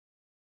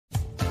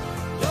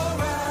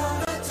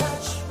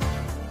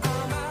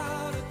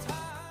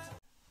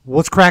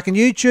What's cracking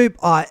YouTube?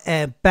 I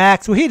am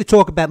back. So we're here to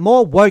talk about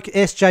more woke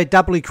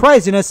SJW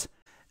craziness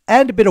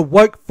and a bit of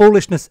woke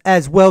foolishness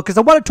as well, because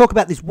I want to talk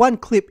about this one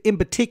clip in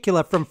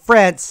particular from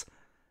France.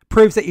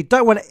 Proves that you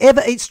don't want to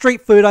ever eat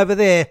street food over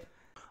there,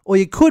 or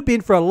you could be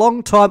in for a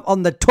long time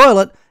on the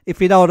toilet,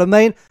 if you know what I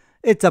mean.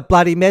 It's a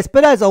bloody mess.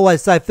 But as I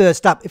always say,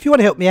 first up, if you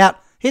want to help me out,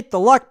 hit the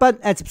like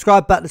button and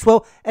subscribe button as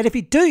well. And if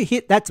you do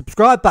hit that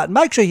subscribe button,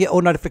 make sure you hit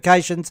all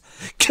notifications,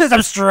 because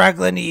I'm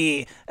struggling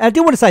here. And I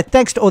do want to say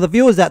thanks to all the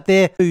viewers out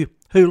there who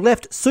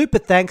left super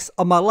thanks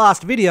on my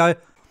last video.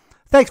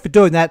 Thanks for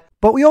doing that.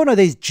 But we all know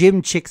these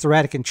gym chicks are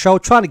out of control,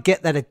 trying to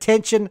get that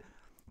attention,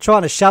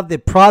 trying to shove their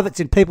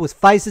privates in people's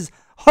faces,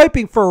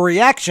 hoping for a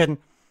reaction.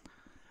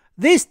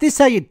 This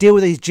how you deal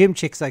with these gym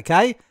chicks,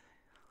 okay?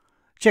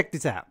 Check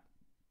this out.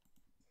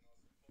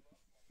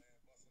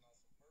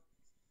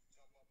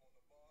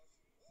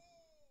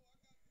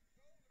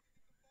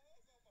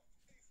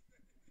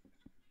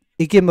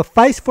 You give him a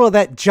face full of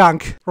that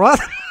junk, right?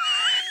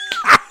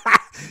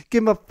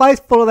 Give him a face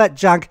full of that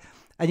junk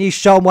and you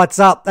show him what's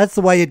up. That's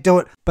the way you do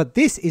it. But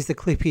this is the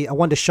clip here I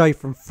wanted to show you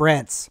from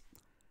France.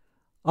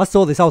 I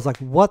saw this. I was like,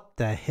 what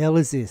the hell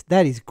is this?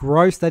 That is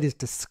gross. That is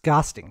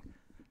disgusting.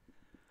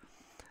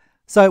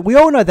 So we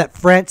all know that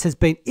France has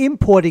been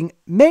importing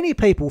many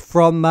people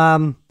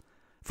from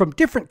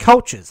different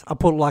cultures, I'll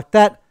put it like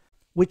that,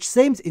 which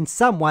seems in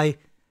some way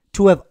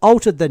to have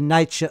altered the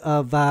nature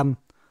of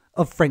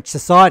French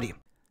society.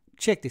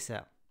 Check this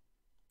out.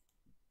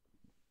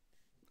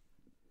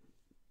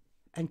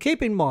 And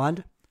keep in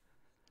mind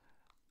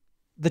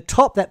the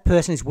top that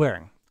person is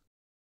wearing.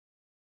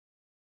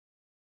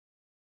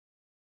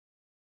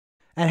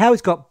 And how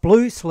he's got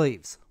blue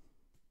sleeves.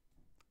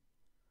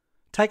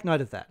 Take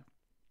note of that.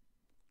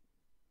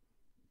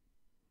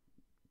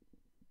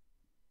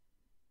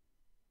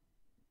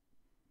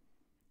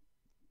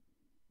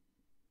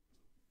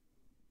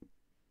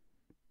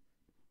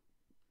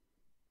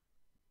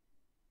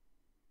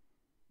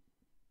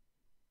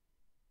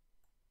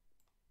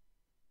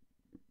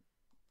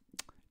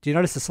 Do you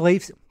notice the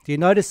sleeves? Do you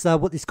notice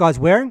what this guy's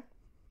wearing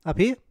up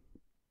here?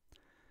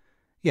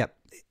 Yep,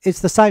 it's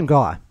the same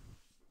guy.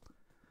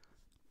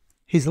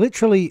 He's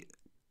literally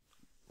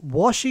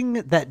washing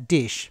that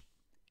dish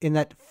in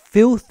that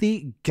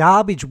filthy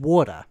garbage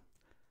water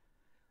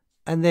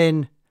and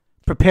then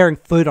preparing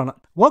food on it.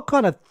 What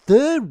kind of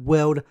third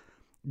world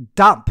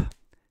dump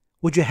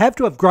would you have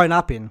to have grown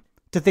up in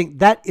to think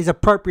that is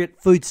appropriate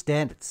food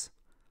standards?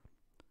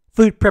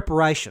 Food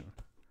preparation.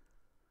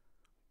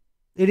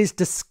 It is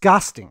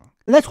disgusting.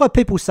 And that's why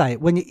people say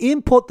when you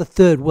import the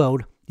third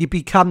world, you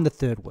become the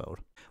third world.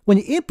 When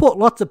you import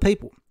lots of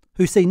people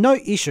who see no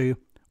issue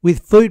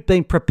with food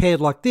being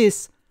prepared like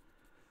this,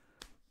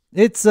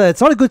 it's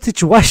not a good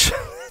situation.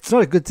 It's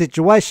not a good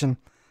situation.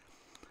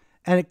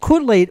 And it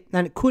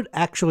could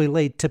actually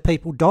lead to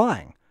people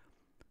dying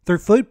through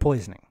food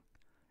poisoning.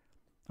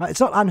 Right?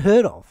 It's not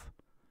unheard of.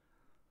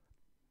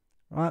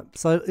 Right?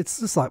 So it's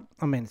just like,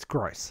 I mean, it's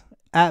gross.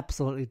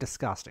 Absolutely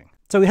disgusting.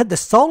 So we had the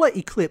solar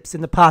eclipse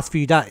in the past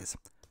few days.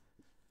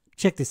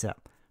 Check this out.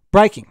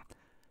 Breaking.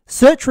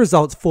 Search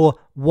results for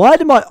 "Why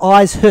do my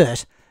eyes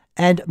hurt?"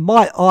 and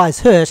 "My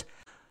eyes hurt"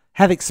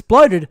 have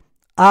exploded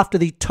after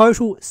the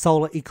total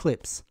solar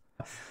eclipse.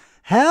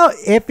 How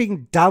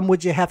effing dumb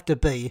would you have to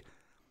be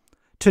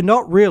to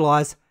not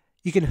realize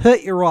you can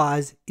hurt your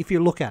eyes if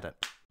you look at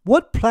it?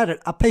 What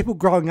planet are people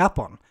growing up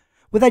on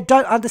where they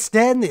don't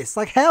understand this?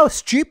 Like, how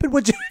stupid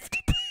would you have to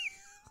be?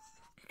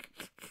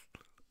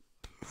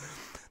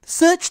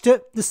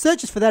 The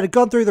searches for that have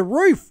gone through the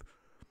roof.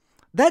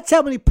 That's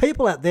how many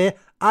people out there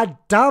are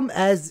dumb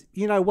as,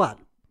 you know what?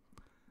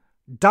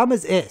 Dumb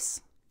as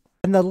S.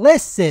 And the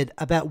less said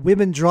about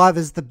women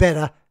drivers, the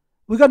better.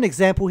 We've got an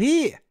example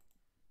here.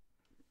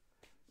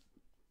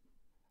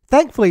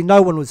 Thankfully,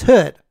 no one was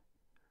hurt.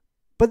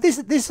 But this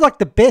is like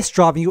the best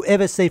driving you'll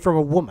ever see from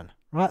a woman,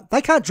 right?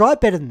 They can't drive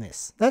better than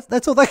this.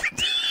 That's all they can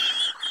do.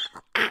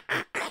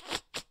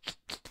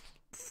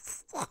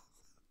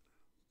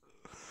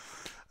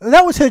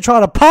 That was her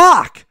trying to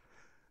park.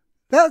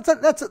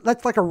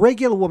 That's like a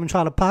regular woman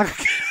trying to park.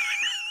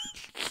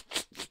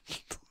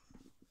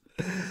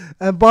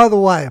 And by the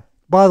way,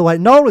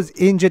 no one was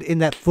injured in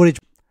that footage.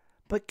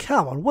 But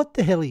come on, what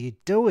the hell are you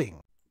doing?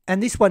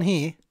 And this one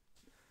here,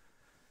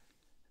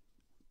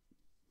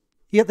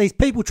 you got these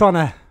people trying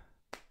to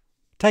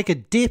take a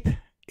dip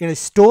in a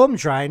storm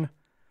drain.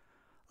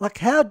 Like,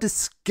 how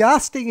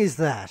disgusting is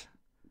that?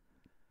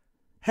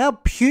 How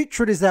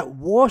putrid is that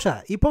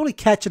water? You're probably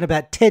catching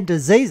about 10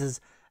 diseases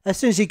as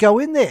soon as you go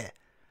in there.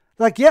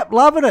 Like, yep,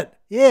 loving it.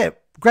 Yeah,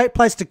 great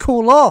place to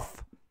cool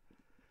off.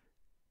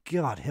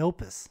 God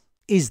help us.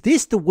 Is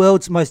this the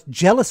world's most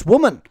jealous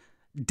woman?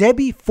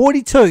 Debbie,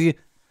 42,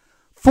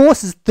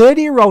 forces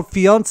 30-year-old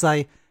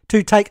fiance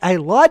to take a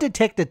lie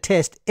detector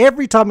test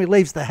every time he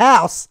leaves the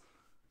house.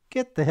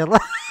 Get the hell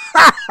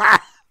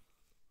out.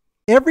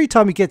 Every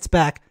time he gets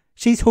back,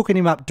 she's hooking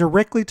him up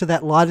directly to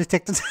that lie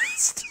detector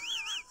test.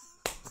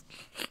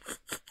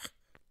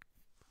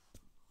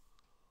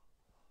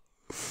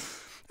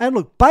 And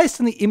look, based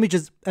on the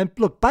images, and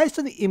look, based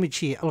on the image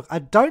here, look, I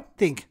don't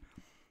think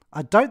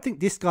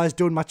this guy's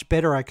doing much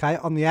better, okay,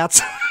 on the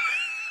outside.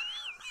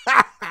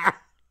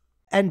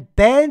 And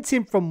bans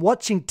him from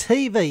watching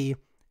TV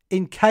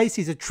in case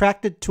he's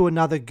attracted to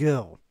another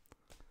girl.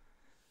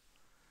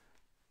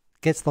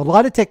 Gets the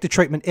lie detector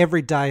treatment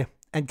every day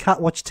and can't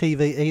watch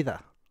TV either.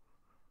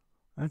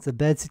 That's a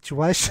bad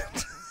situation.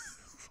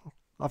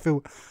 I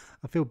feel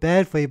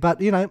bad for you,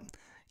 but you know,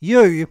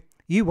 you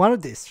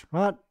wanted this,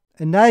 right?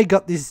 And now you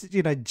got this,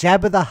 you know,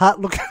 Jabba the Hutt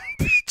looking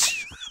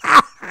bitch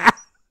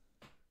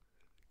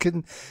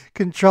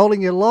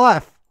controlling your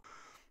life.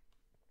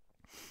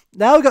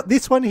 Now we've got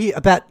this one here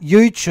about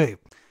YouTube.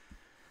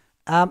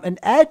 An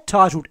ad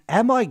titled,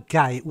 "Am I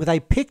Gay?" with a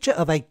picture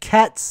of a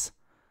cat's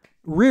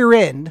rear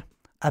end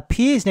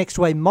appears next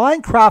to a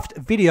Minecraft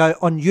video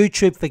on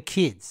YouTube for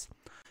kids.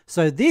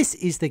 So this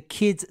is the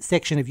kids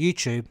section of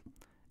YouTube,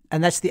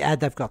 and that's the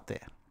ad they've got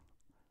there.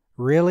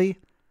 Really?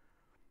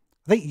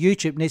 I think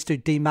YouTube needs to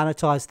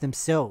demonetize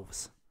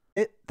themselves.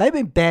 They've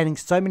been banning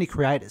so many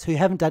creators who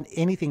haven't done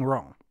anything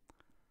wrong.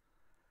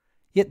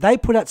 Yet they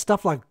put out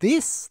stuff like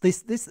this.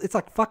 It's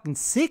like fucking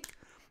sick.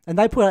 And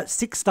they put out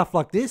sick stuff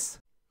like this.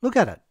 Look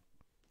at it.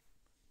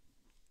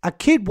 A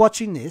kid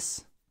watching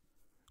this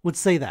would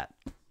see that.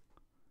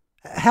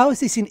 How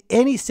is this in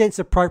any sense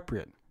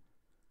appropriate?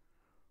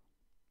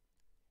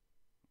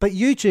 But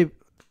YouTube,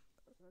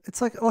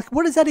 it's like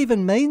what does that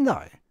even mean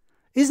though?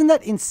 Isn't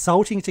that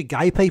insulting to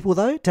gay people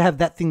though, to have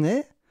that thing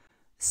there?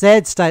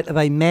 Sad state of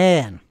a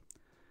man.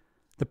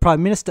 The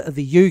Prime Minister of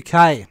the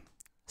UK,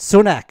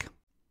 Sunak.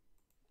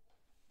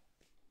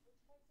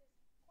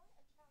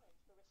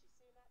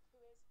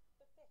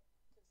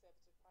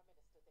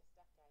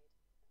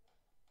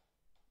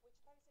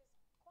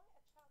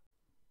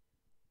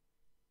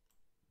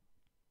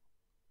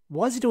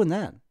 Why is he doing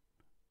that?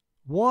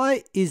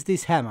 Why is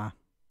this hammer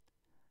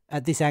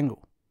at this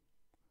angle?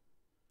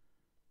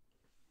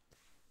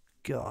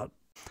 God.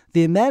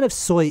 The amount of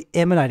soy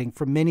emanating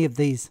from many of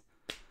these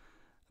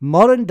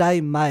modern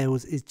day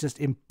males is just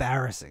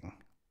embarrassing.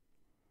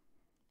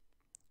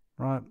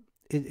 Right?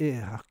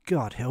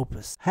 God help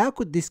us. How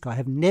could this guy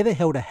have never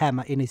held a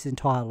hammer in his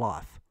entire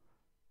life?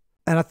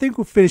 And I think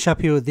we'll finish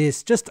up here with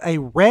this. Just a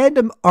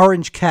random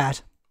orange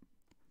cat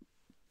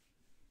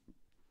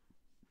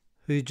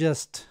who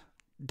just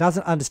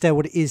doesn't understand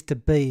what it is to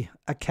be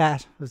a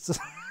cat.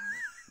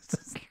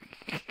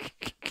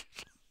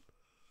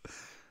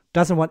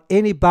 Doesn't want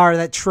any bar of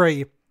that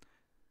tree.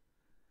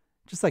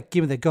 Just like,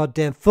 give me the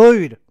goddamn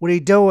food. What are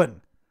you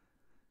doing?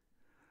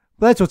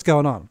 But that's what's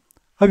going on.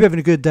 Hope you're having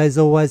a good day as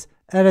always.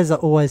 And as I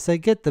always say,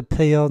 get the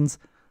peons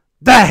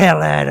the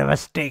hell out of a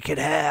stinking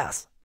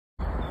house.